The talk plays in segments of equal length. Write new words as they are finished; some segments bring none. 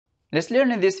Let's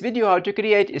learn in this video how to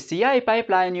create a CI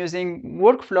pipeline using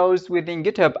workflows within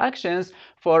GitHub Actions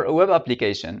for a web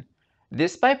application.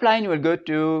 This pipeline will go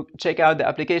to check out the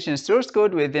application source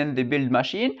code within the build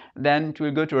machine, then it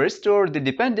will go to restore the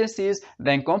dependencies,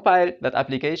 then compile that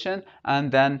application,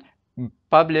 and then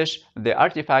publish the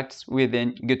artifacts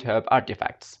within GitHub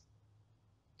Artifacts.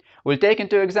 We'll take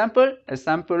into example a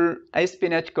sample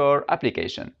ASP.NET Core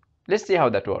application. Let's see how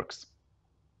that works.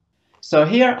 So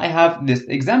here I have this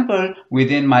example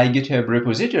within my GitHub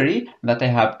repository that I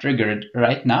have triggered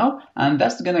right now, and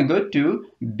that's gonna go to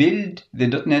build the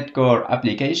 .NET Core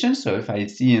application. So if I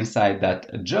see inside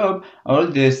that job, all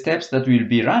the steps that will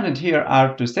be run here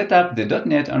are to set up the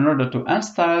 .NET in order to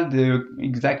install the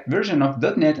exact version of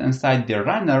 .NET inside the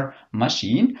runner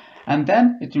machine, and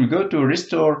then it will go to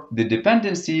restore the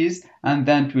dependencies, and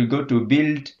then it will go to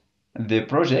build the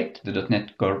project, the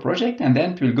 .NET Core project, and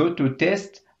then it will go to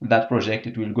test that project.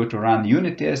 It will go to run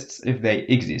unit tests if they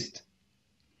exist.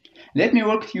 Let me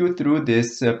walk you through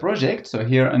this project. So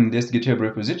here in this GitHub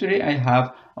repository, I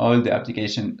have all the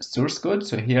application source code.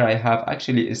 So here I have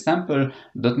actually a sample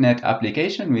 .NET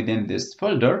application within this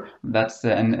folder. That's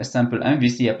a sample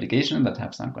MVC application that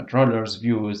have some controllers,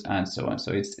 views, and so on.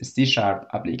 So it's a C#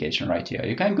 application right here.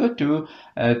 You can go to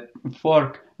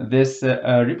fork this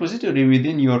repository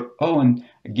within your own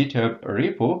GitHub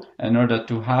repo in order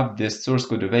to have this source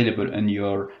code available in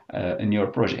your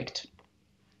project.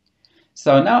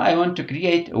 So now I want to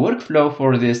create a workflow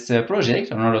for this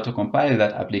project in order to compile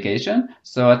that application.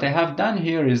 So what I have done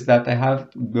here is that I have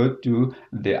go to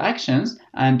the actions,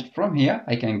 and from here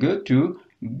I can go to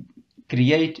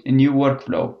create a new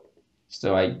workflow.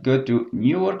 So I go to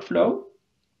new workflow,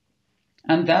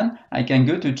 and then I can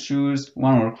go to choose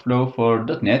one workflow for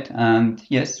 .NET. And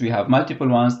yes, we have multiple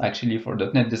ones actually for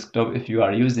 .NET Desktop. If you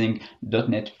are using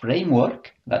 .NET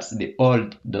Framework, that's the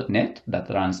old .NET that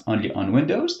runs only on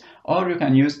Windows, or you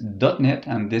can use .NET,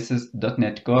 and this is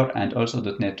 .NET Core, and also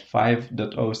 .NET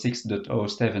 5.0, 6.0,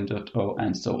 7.0,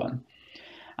 and so on.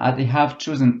 I have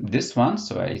chosen this one,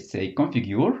 so I say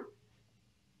configure.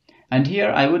 And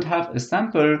here I would have a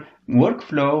sample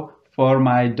workflow for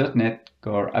my .NET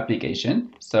Core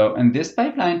application. So in this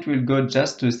pipeline, it will go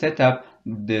just to set up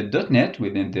the .NET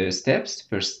within the steps.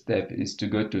 First step is to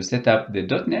go to set up the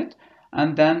 .NET,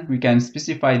 and then we can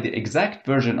specify the exact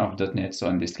version of .NET. So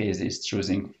in this case, it's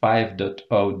choosing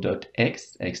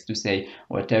 5.0.x, x to say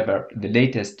whatever the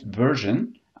latest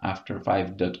version after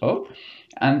 5.0,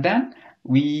 and then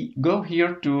we go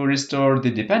here to restore the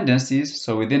dependencies.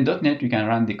 So within .NET, we can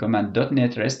run the command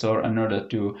 .NET restore in order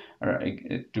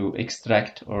to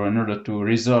extract or in order to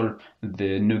resolve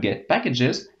the NuGet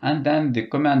packages, and then the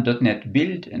command .NET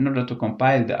build in order to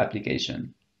compile the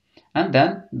application, and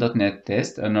then .NET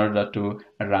test in order to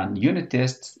run unit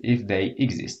tests if they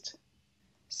exist.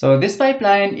 So this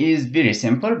pipeline is very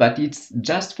simple, but it's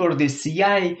just for the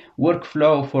CI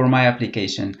workflow for my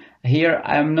application. Here,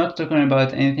 I'm not talking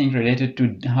about anything related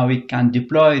to how we can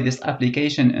deploy this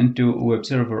application into a web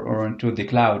server or into the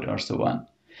cloud or so on.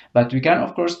 But we can,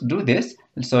 of course, do this.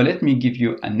 So let me give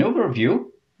you an overview,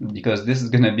 because this is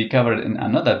going to be covered in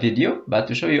another video, but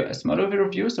to show you a small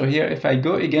overview. So here, if I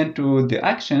go again to the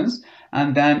actions,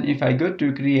 and then if I go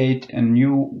to create a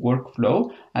new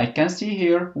workflow, I can see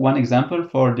here one example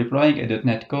for deploying a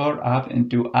 .NET Core app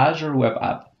into Azure Web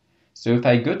App. So if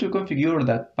I go to configure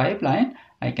that pipeline,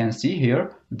 I can see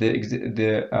here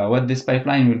what this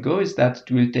pipeline will go is that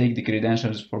it will take the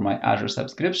credentials for my Azure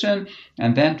subscription,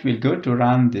 and then it will go to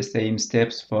run the same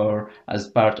steps as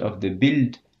part of the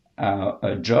build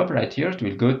job right here. It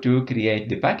will go to create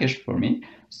the package for me.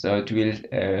 So it will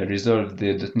resolve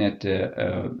the .NET,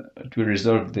 it will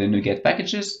resolve the NuGet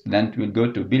packages. Then it will go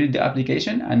to build the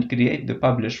application and create the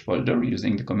publish folder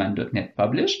using the command .NET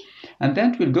publish. And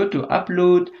then it will go to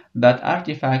upload that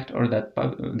artifact or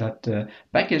that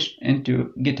package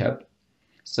into GitHub.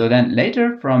 So then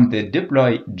later from the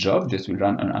deploy job, this will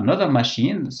run on another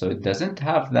machine. So it doesn't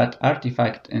have that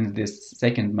artifact in this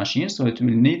second machine. So it will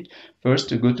need first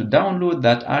to go to download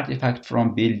that artifact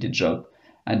from build job.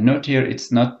 And note here,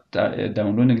 it's not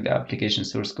downloading the application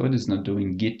source code. It's not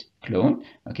doing git clone.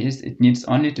 Okay, so it needs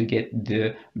only to get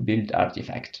the build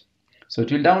artifact. So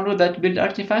it will download that build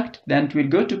artifact, then it will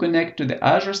go to connect to the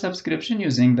Azure subscription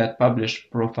using that publish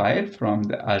profile from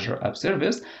the Azure App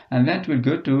Service, and then it will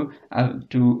go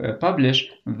to publish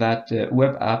that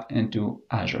web app into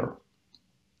Azure.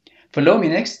 Follow me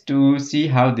next to see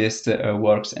how this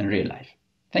works in real life.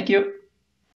 Thank you.